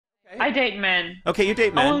I date men. Okay, you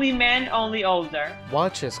date men. Only men, only older.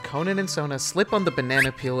 Watch as Conan and Sona slip on the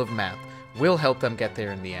banana peel of math. We'll help them get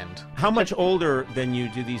there in the end. How much older than you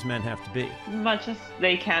do these men have to be? As much as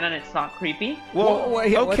they can, and it's not creepy. Well,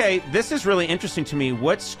 wait, okay, this is really interesting to me.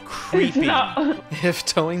 What's It's creepy? not. If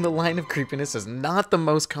towing the line of creepiness is not the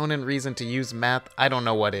most Conan reason to use math, I don't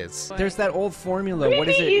know what is. There's that old formula. What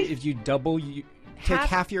is it? If you double, you take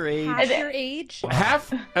half your age. Half your age?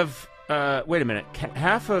 Half of, wait a minute.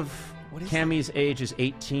 Half of What is Cammy's age is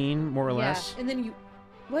 18, more or less. And then you...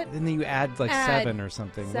 What? And then you add like Add 7 or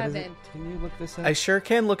something. What is it? 7. Can you look this up? I sure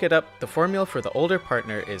can look it up. The formula for the older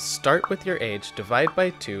partner is start with your age, divide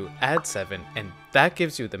by 2, add 7, and that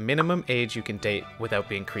gives you the minimum age you can date without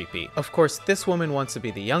being creepy. Of course, this woman wants to be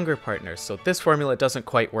the younger partner, so this formula doesn't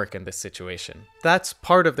quite work in this situation. That's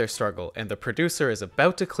part of their struggle, and the producer is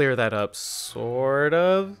about to clear that up, sort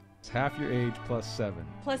of. It's half your age plus 7.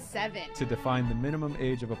 Plus 7. To define the minimum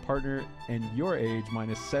age of a partner and your age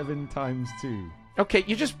minus 7 times 2. Okay,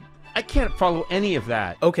 I can't follow any of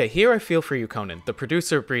that. Okay, here I feel for you, Conan. The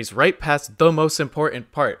producer breezed right past the most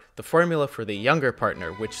important part, the formula for the younger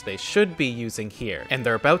partner, which they should be using here, and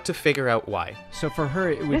they're about to figure out why. So for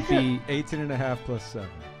her, it would be 18.5 plus 7.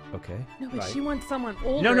 Okay. No, but she wants someone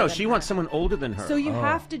older. No, than she her. wants someone older than her. So you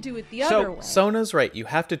have to do it the other way. Sona's right, you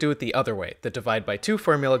have to do it the other way. The divide by 2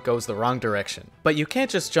 formula goes the wrong direction. But you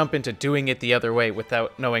can't just jump into doing it the other way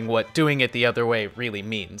without knowing what doing it the other way really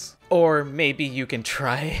means. Or maybe you can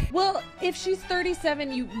try. Well, if she's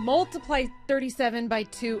 37, you multiply 37 by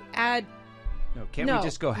 2, add... No, can't we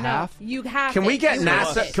just go half? You have Can we get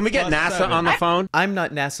NASA? Can we get NASA on the phone? I'm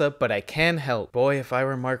not NASA, but I can help. Boy, if I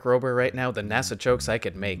were Mark Rober right now, the NASA jokes I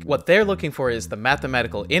could make. What they're looking for is the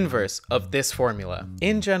mathematical inverse of this formula.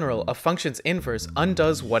 In general, a function's inverse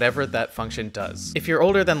undoes whatever that function does. If you're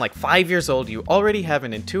older than like 5 years old, you already have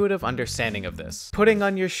an intuitive understanding of this. Putting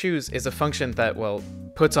on your shoes is a function that, well,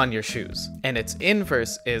 puts on your shoes. And its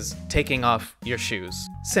inverse is taking off your shoes.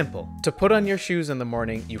 Simple. To put on your shoes in the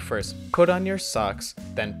morning, you first put on your socks,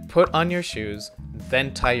 then put on your shoes,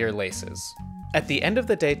 then tie your laces. At the end of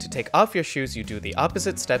the day, to take off your shoes, you do the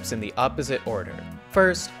opposite steps in the opposite order.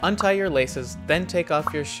 First, untie your laces, then take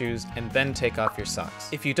off your shoes, and then take off your socks.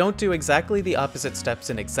 If you don't do exactly the opposite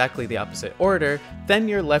steps in exactly the opposite order, then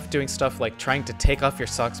you're left doing stuff like trying to take off your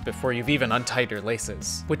socks before you've even untied your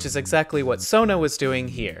laces, which is exactly what Sona was doing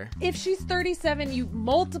here. If she's 37, you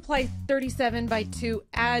multiply 37 by 2,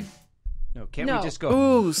 add... No, can't we just go...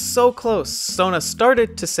 Ooh, so close. Sona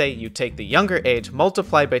started to say you take the younger age,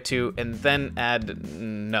 multiply by 2, and then add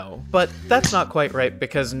no. But that's not quite right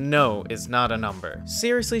because no is not a number.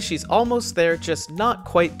 Seriously, she's almost there, just not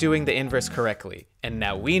quite doing the inverse correctly. And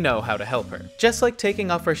now we know how to help her. Just like taking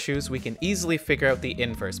off our shoes, we can easily figure out the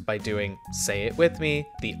inverse by doing, say it with me,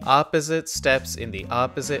 the opposite steps in the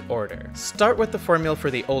opposite order. Start with the formula for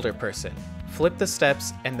the older person. Flip the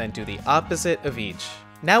steps and then do the opposite of each.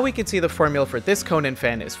 Now we can see the formula for this Conan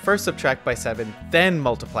fan is first subtract by 7, then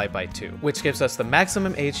multiply by 2, which gives us the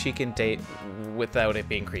maximum age she can date without it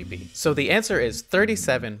being creepy. So the answer is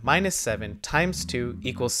 37 minus 7 times 2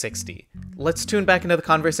 equals 60. Let's tune back into the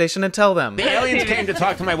conversation and tell them. The aliens came to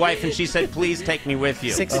talk to my wife and she said, please take me with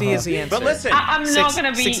you. 60 is the answer. But listen, I'm not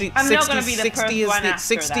gonna be the first one after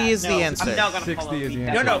 60 is the answer. I'm not gonna 60 follow is the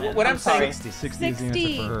feedback. answer. No, what I'm saying... 60 is the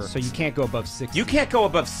answer for her. So you can't go above 60. You can't go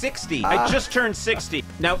above 60. I just turned 60.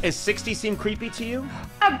 Now, is 60 seem creepy to you?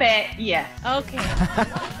 I bet, yes. Okay.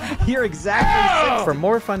 You're exactly For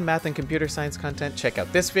more fun math and computer science content, check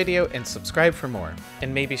out this video and subscribe for more.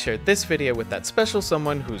 And maybe share this video with that special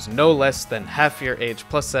someone who's no less than half your age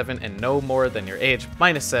plus 7 and no more than your age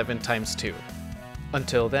minus 7 times 2.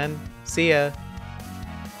 Until then, see ya!